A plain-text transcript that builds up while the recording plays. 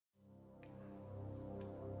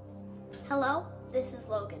Hello, this is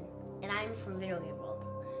Logan, and I'm from Video Game World,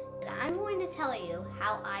 and I'm going to tell you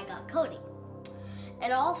how I got Cody.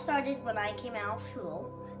 It all started when I came out of school,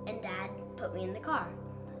 and Dad put me in the car,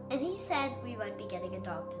 and he said we might be getting a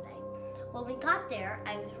dog today. When we got there,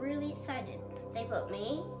 I was really excited. They put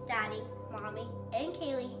me, Daddy, Mommy, and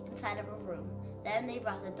Kaylee inside of a room. Then they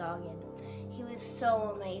brought the dog in. He was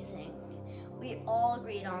so amazing. We all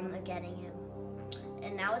agreed on getting him,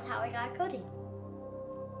 and that was how I got Cody.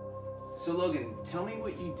 So Logan, tell me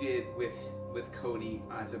what you did with Cody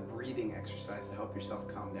as a breathing exercise to help yourself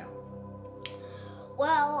calm down.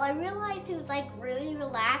 Well, I realized he was like really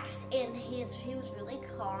relaxed and he was really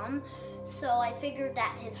calm. So I figured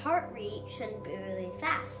that his heart rate shouldn't be really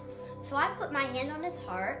fast. So I put my hand on his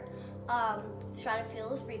heart to try to feel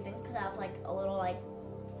his breathing because I was like a little like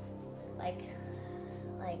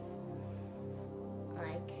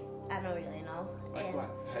I don't really know. Like what?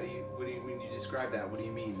 When you describe that? What do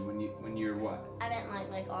you mean? When you're what? I meant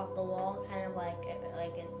like off the wall, kind of like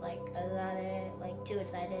too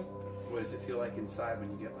excited. What does it feel like inside when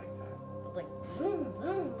you get like that? It's like boom,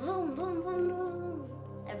 boom, boom, boom, boom, boom,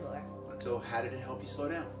 everywhere. So how did it help you slow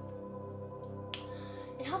down?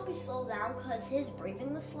 It helped me slow down because his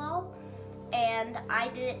breathing was slow, and I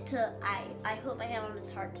put my hand on his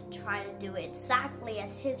heart to try to do it exactly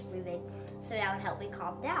as his breathing, so that would help me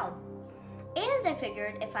calm down. And I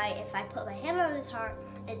figured if I put my hand on his heart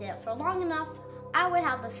and did it for long enough, I would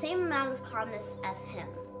have the same amount of calmness as him.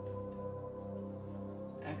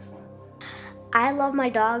 Excellent. I love my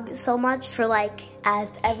dog so much for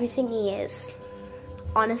as everything he is.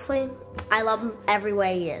 Honestly, I love him every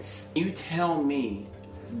way he is. You tell me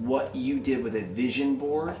what you did with a vision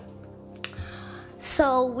board.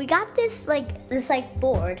 So we got this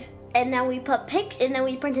board, and then we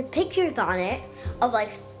printed pictures on it of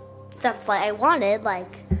stuff I wanted,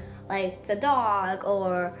 like the dog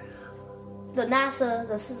or the NASA,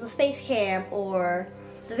 the space camp, or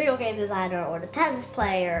the video game designer, or the tennis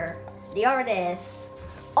player, the artist.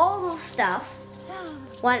 All those stuff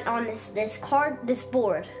went on this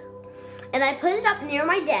board, and I put it up near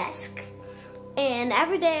my desk. And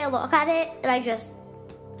every day I look at it, and I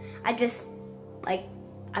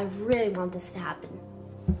really want this to happen.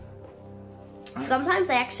 Nice. Sometimes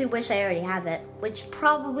I actually wish I already have it, which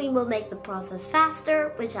probably will make the process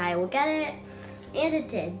faster, which I will get it, and it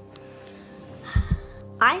did.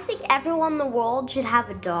 I think everyone in the world should have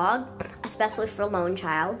a dog, especially for lone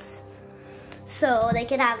childs, so they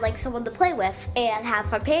can have someone to play with and have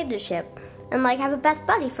companionship and have a best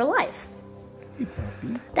buddy for life.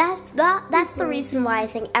 That's the reason why I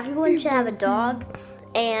think everyone should have a dog.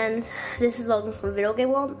 And this is Logan from Video Game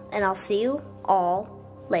World, and I'll see you all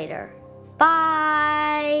later.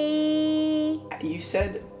 Bye. You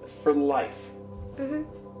said for life. Mhm.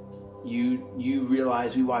 You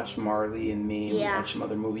realize we watched Marley and Me, and we watched some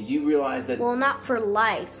other movies. You realize that. Well, not for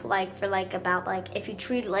life. If you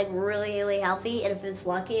treat it really, really healthy, and if it's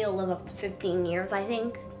lucky, it'll live up to 15 years. I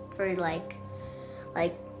think for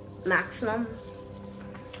maximum.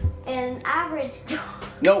 And average.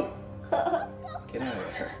 No. Get out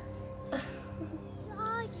of here.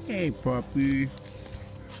 Hey, puppy.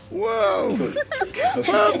 Whoa.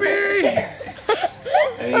 Puppy.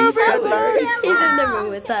 He's silly, right? He's in the room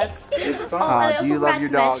with us. It's fun. I also do you love forgot your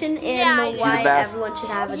to dog? mention why everyone should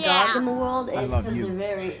have a dog in the world is because they're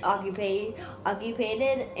very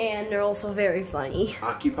occupied, and they're also very funny.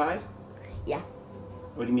 Occupied? Yeah.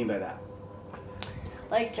 What do you mean by that?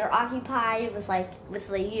 They're occupied with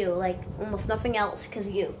you, almost nothing else because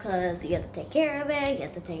you have to take care of it, you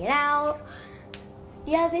have to take it out.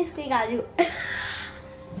 Yeah, basically you gotta do it.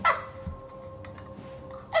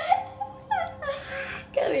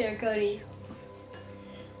 Come here, Cody.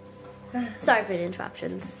 Sorry for the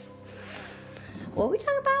interruptions. What were we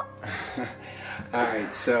talking about? All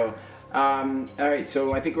right, so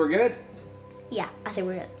I think we're good. Yeah, I think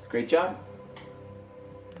we're good. Great job.